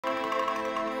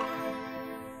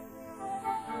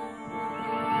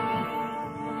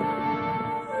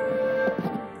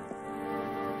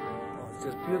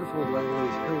all the way all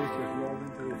these hills just roll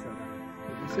into each other.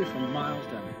 You can see from miles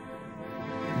down here.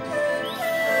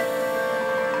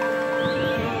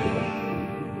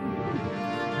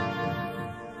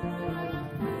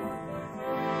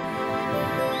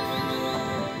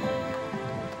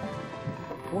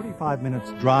 45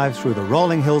 minutes drive through the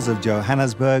rolling hills of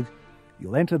Johannesburg,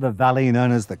 you'll enter the valley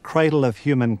known as the Cradle of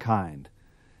Humankind,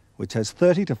 which has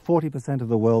 30 to 40% of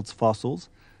the world's fossils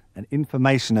and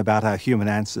information about our human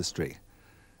ancestry.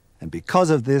 And because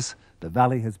of this, the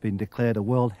valley has been declared a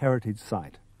World Heritage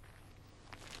Site.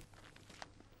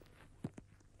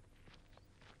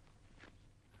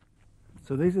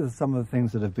 So these are some of the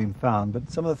things that have been found,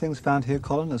 but some of the things found here,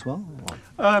 Colin, as well?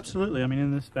 Absolutely. I mean,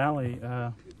 in this valley,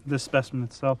 this specimen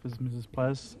itself is Mrs.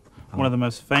 Plez, one of the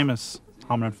most famous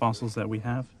hominid fossils that we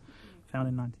have, found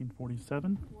in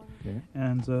 1947. Okay.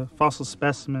 And a fossil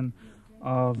specimen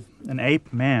of an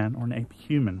ape man or an ape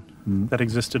human that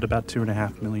existed about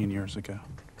 2.5 million years ago.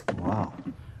 Wow.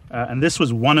 And this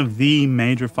was one of the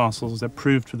major fossils that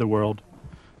proved to the world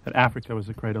that Africa was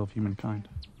the cradle of humankind.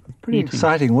 Pretty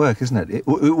exciting work, isn't it?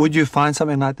 Would you find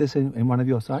something like this in one of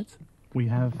your sites? We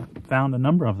have found a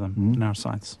number of them in our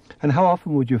sites. And how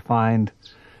often would you find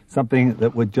something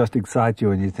that would just excite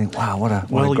you and you think, wow, what a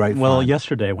great Well, find.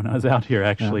 Yesterday when I was out here,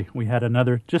 actually, we had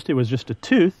another, it was just a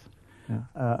tooth,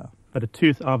 but a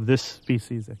tooth of this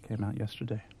species that came out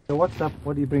yesterday. So what's up?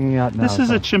 What are you bringing out now? This is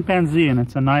a chimpanzee, and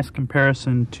it's a nice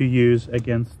comparison to use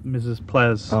against Mrs.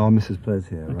 Plez. Oh, Mrs. Plez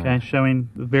here, okay, right. showing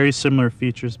very similar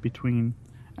features between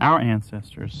our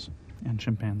ancestors and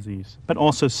chimpanzees, but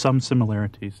also some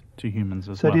similarities to humans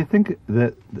as well. So do you think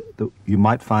that you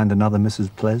might find another Mrs.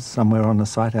 Plez somewhere on the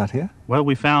site out here? Well,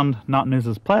 we found not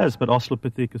Mrs. Plez, but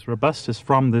Australopithecus robustus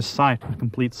from this site, a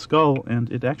complete skull,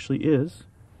 and it actually is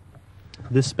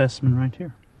this specimen right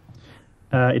here.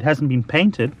 It hasn't been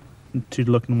painted to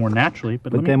look more naturally,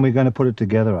 but then we're going to put it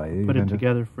together, are you? Put it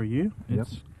together for you. Yep.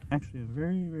 It's actually a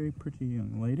very, very pretty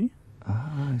young lady.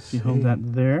 Ah, I see. You hold that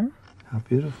there. How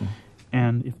beautiful.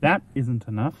 And if that isn't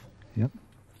enough, yep,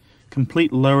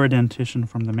 complete lower dentition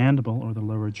from the mandible or the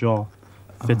lower jaw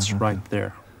fits right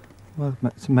there. Well,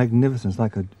 it's magnificent. It's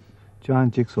like a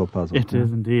giant jigsaw puzzle. It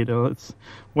is indeed. Oh, it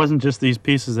wasn't just these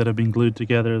pieces that have been glued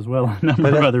together as well, a number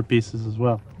of other pieces as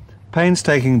well.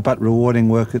 Painstaking but rewarding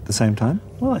work at the same time?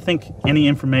 Well, I think any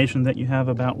information that you have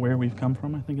about where we've come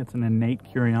from, I think it's an innate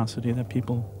curiosity that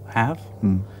people have,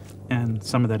 and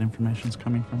some of that information is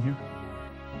coming from here.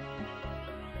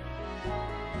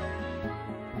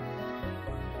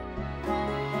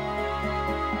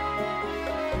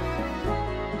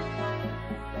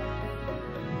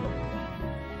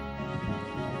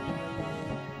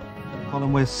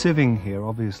 Colin, we're sieving here,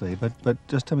 obviously, but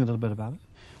just tell me a little bit about it.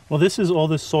 Well, this is all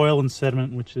the soil and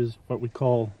sediment, which is what we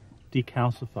call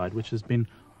decalcified, which has been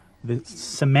the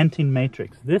cementing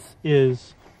matrix. This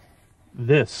is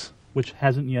this, which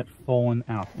hasn't yet fallen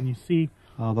out. And you see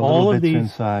all of these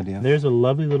inside, yeah. There's a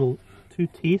lovely little 2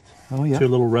 teeth to a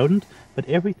little rodent, but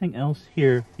everything else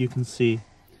here you can see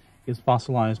is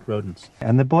fossilized rodents.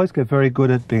 And the boys get very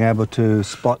good at being able to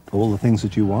spot all the things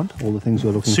that you want, all the things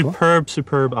you're looking for.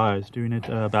 Superb eyes, doing it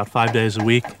about 5 days a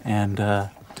week, and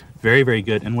very, very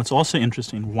good. And what's also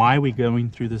interesting, why we're going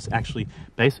through this actually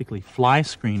basically fly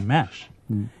screen mesh,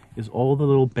 is all the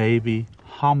little baby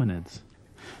hominids,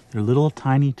 their little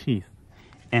tiny teeth,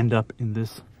 end up in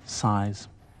this size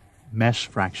mesh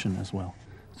fraction as well.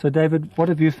 So David, what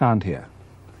have you found here?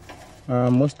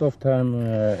 Most of time,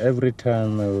 every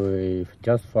time we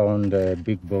just found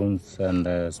big bones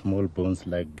and small bones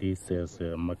like this as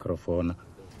macrofauna.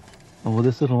 Oh, well,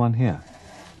 this little one here.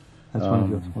 That's one of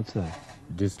yours. What's that?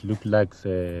 This look like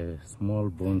small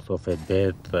bones of a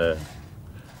bird.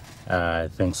 I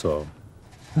think so.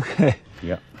 Okay.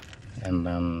 Yeah.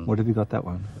 And what have you got that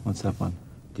one? What's that one?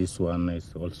 This one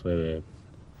is also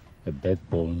a bat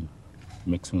bone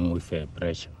mixing with a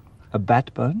pressure. A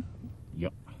bat bone?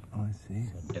 Yep. Oh, I see.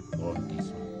 A bat bone, this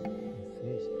one.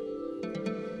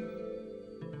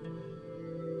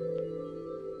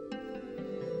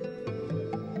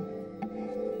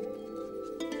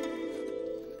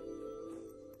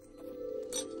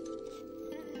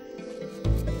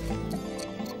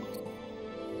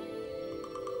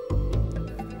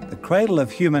 The Cradle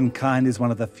of Humankind is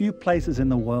one of the few places in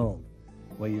the world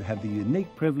where you have the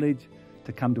unique privilege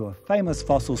to come to a famous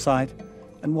fossil site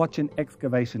and watch an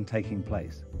excavation taking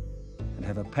place, and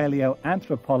have a paleo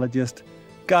anthropologist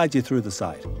guide you through the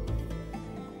site.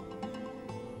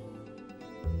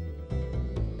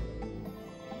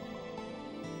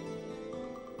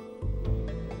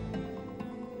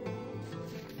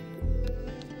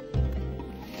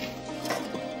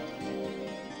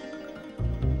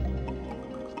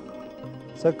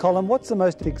 So, Colin, what's the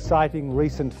most exciting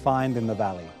recent find in the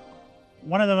valley?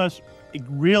 One of the most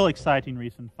real exciting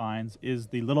recent finds is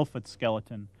the Littlefoot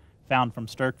skeleton found from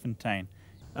Sterkfontein.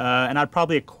 And I'd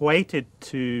probably equate it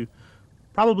to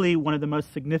probably one of the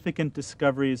most significant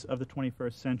discoveries of the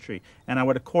 21st century. And I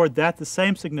would accord that the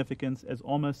same significance as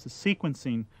almost the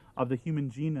sequencing of the human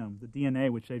genome, the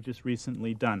DNA, which they've just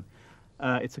recently done.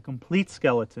 It's a complete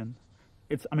skeleton.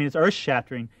 It's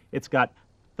earth-shattering. It's got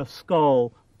the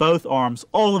skull, both arms,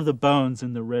 all of the bones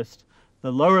in the wrist,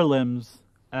 the lower limbs,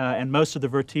 and most of the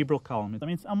vertebral column. I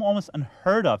mean, it's almost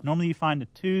unheard of. Normally you find a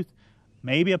tooth,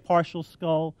 maybe a partial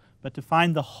skull, but to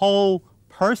find the whole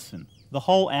person, the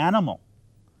whole animal,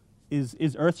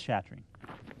 is earth-shattering.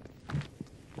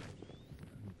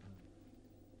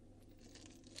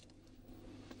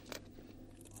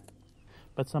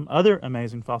 But some other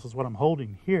amazing fossils, what I'm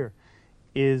holding here,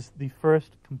 is the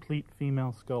first complete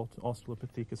female skull to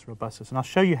Australopithecus robustus. And I'll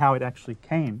show you how it actually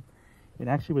came. It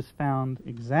actually was found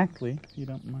exactly, if you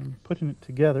don't mind putting it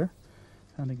together,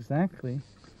 found exactly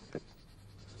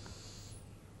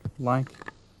like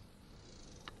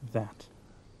that.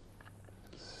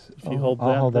 If you hold that,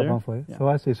 I'll hold there. that one for you. Yeah. So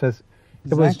I see. So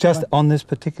it was just on this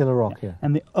particular rock here.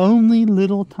 And the only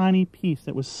little tiny piece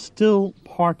that was still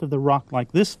part of the rock,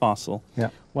 like this fossil,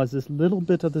 was this little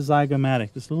bit of the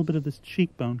zygomatic, this little bit of this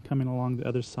cheekbone coming along the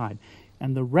other side.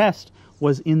 And the rest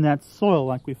was in that soil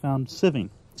like we found sieving.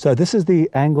 So this is the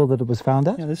angle that it was found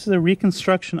at? Yeah, this is a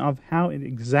reconstruction of how it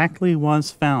exactly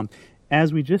was found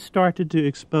as we just started to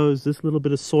expose this little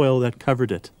bit of soil that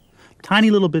covered it.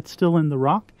 Tiny little bit still in the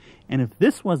rock, and if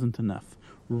this wasn't enough,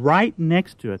 right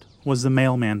next to it was the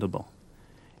male mandible.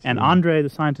 And Andre, the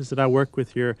scientist that I work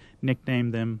with here,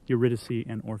 nicknamed them Eurydice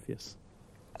and Orpheus.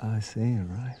 I see,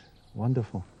 right.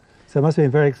 Wonderful. So it must have been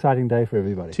a very exciting day for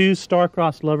everybody. Two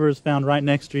star-crossed lovers found right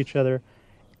next to each other,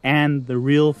 and the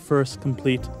real first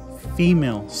complete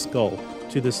female skull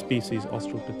to this species,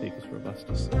 Australopithecus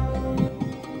robustus.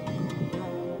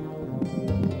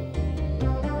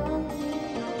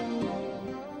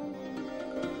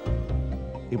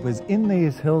 It was in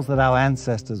these hills that our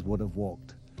ancestors would have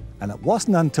walked. And it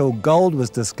wasn't until gold was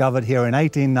discovered here in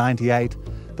 1898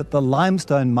 that the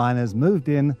limestone miners moved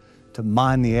in to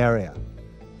mine the area.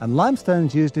 And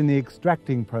limestone's used in the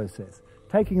extracting process,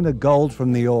 taking the gold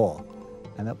from the ore.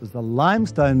 And it was the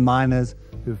limestone miners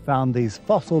who found these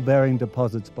fossil-bearing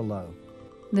deposits below.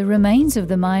 The remains of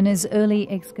the miners' early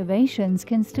excavations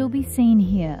can still be seen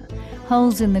here,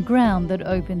 holes in the ground that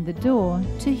opened the door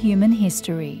to human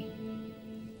history.